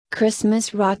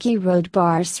Christmas Rocky Road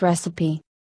Bars Recipe.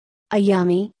 A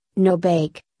yummy,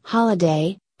 no-bake,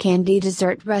 holiday, candy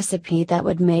dessert recipe that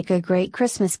would make a great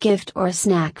Christmas gift or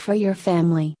snack for your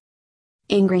family.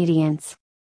 Ingredients: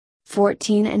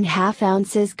 14½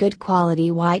 ounces good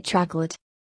quality white chocolate,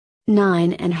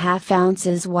 9½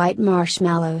 ounces white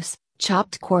marshmallows,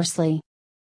 chopped coarsely,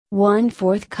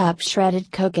 1/4 cup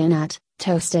shredded coconut,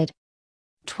 toasted,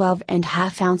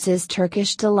 12½ ounces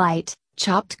Turkish Delight,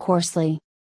 chopped coarsely,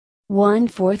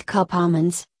 1/4 cup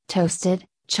almonds, toasted,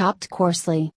 chopped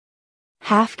coarsely,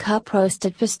 ½ cup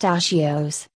roasted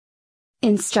pistachios.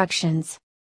 Instructions: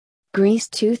 Grease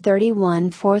 2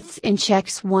 31/4 inch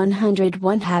x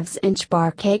 101/2 inch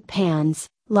bar cake pans,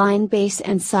 line base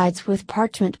and sides with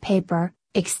parchment paper,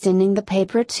 extending the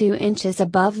paper 2 inches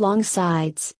above long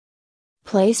sides.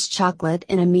 Place chocolate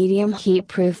in a medium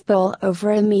heat-proof bowl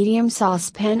over a medium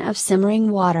saucepan of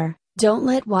simmering water. Don't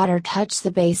let water touch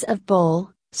the base of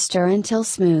bowl, stir until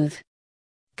smooth.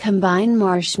 Combine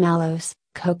marshmallows,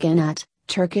 coconut,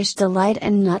 Turkish Delight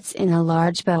and nuts in a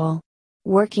large bowl.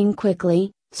 Working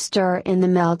quickly, stir in the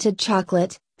melted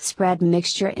chocolate, spread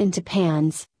mixture into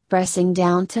pans, pressing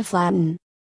down to flatten.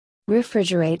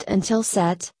 Refrigerate until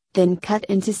set, then cut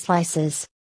into slices.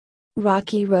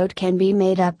 Rocky Road can be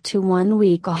made up to 1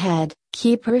 week ahead.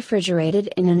 Keep refrigerated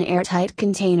in an airtight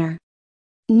container.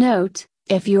 Note: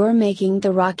 if you're making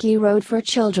the Rocky Road for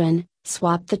children,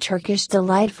 swap the Turkish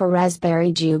Delight for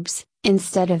raspberry jubes.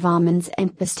 Instead of almonds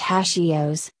and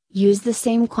pistachios, use the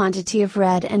same quantity of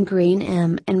red and green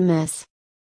M&Ms.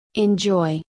 Enjoy!